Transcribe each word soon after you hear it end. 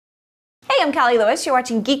I'm Callie Lewis. You're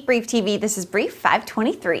watching Geek Brief TV. This is Brief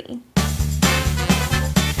 523.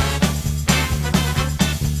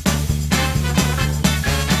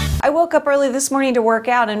 I woke up early this morning to work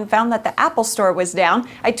out and found that the Apple Store was down.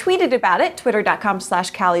 I tweeted about it,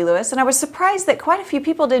 twitter.com/Callie Lewis, and I was surprised that quite a few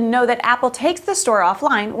people didn't know that Apple takes the store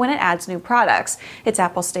offline when it adds new products. It's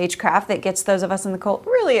Apple's stagecraft that gets those of us in the cult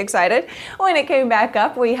really excited. When it came back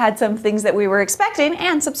up, we had some things that we were expecting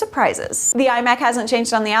and some surprises. The iMac hasn't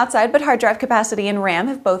changed on the outside, but hard drive capacity and RAM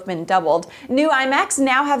have both been doubled. New iMacs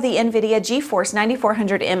now have the NVIDIA GeForce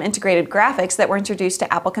 9400M integrated graphics that were introduced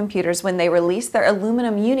to Apple computers when they released their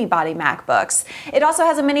aluminum unibody MacBooks. It also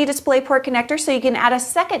has a mini DisplayPort connector so you can add a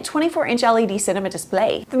second 24-inch LED cinema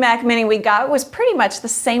display. The Mac Mini we got was pretty much the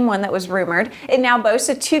same one that was rumored. It now boasts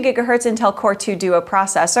a 2 GHz Intel Core 2 Duo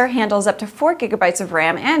processor, handles up to 4 GB of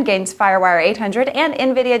RAM, and gains FireWire 800 and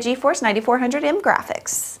NVIDIA GeForce 9400M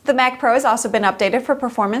graphics. The Mac Pro has also been updated for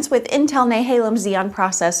performance with Intel Nehalem Xeon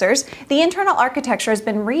processors. The internal architecture has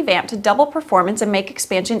been revamped to double performance and make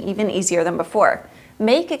expansion even easier than before.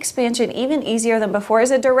 Make expansion even easier than before is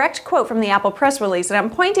a direct quote from the Apple press release, and I'm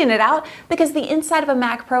pointing it out because the inside of a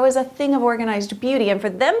Mac Pro is a thing of organized beauty, and for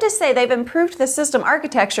them to say they've improved the system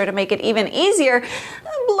architecture to make it even easier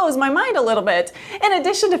blows my mind a little bit. In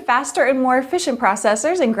addition to faster and more efficient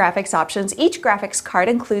processors and graphics options, each graphics card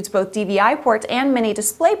includes both DVI ports and mini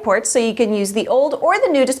display ports, so you can use the old or the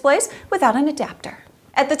new displays without an adapter.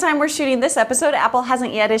 At the time we're shooting this episode, Apple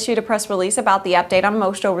hasn't yet issued a press release about the update I'm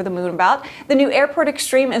most over the moon about. The new AirPort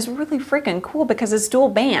Extreme is really freaking cool because it's dual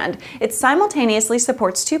band. It simultaneously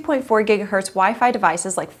supports 2.4 GHz Wi-Fi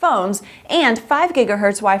devices like phones and 5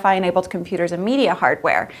 GHz Wi-Fi enabled computers and media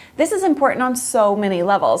hardware. This is important on so many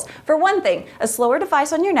levels. For one thing, a slower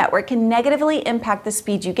device on your network can negatively impact the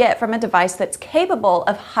speed you get from a device that's capable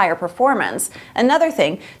of higher performance. Another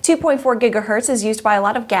thing, 2.4 GHz is used by a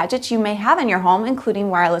lot of gadgets you may have in your home, including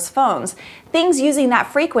wireless phones. Things using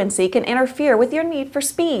that frequency can interfere with your need for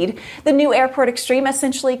speed. The new AirPort Extreme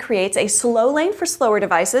essentially creates a slow lane for slower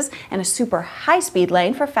devices and a super high-speed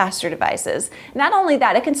lane for faster devices. Not only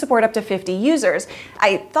that, it can support up to 50 users.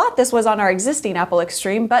 I thought this was on our existing Apple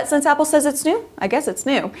Extreme, but since Apple says it's new, I guess it's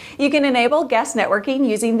new. You can enable guest networking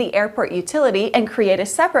using the AirPort utility and create a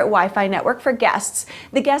separate Wi-Fi network for guests.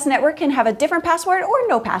 The guest network can have a different password or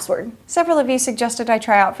no password. Several of you suggested I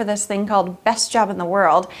try out for this thing called Best Job in the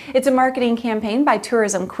World. It's a marketing campaign by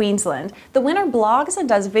Tourism Queensland. The winner blogs and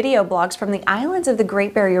does video blogs from the islands of the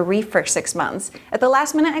Great Barrier Reef for 6 months. At the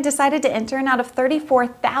last minute, I decided to enter, and out of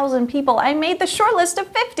 34,000 people, I made the short list of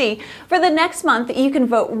 50. For the next month, you can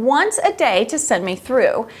vote once a day to send me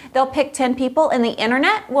through. They'll pick 10 people, and the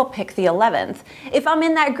internet will pick the 11th. If I'm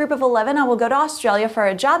in that group of 11, I will go to Australia for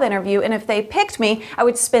a job interview, and if they picked me, I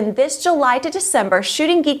would spend this July to December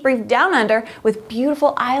shooting Geek Brief down under with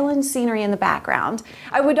beautiful island scenery in the background.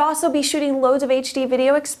 I would also be shooting loads of HD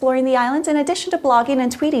video exploring the islands in addition to blogging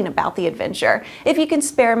and tweeting about the adventure. If you can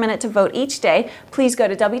spare a minute to vote each day, please go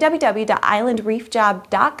to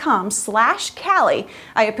www.islandreefjob.com/Callie.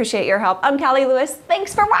 I appreciate your help. I'm Callie Lewis.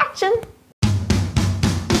 Thanks for watching.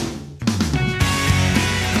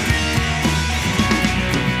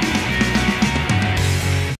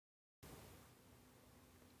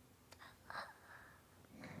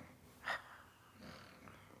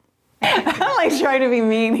 I'm like trying to be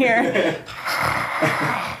mean here.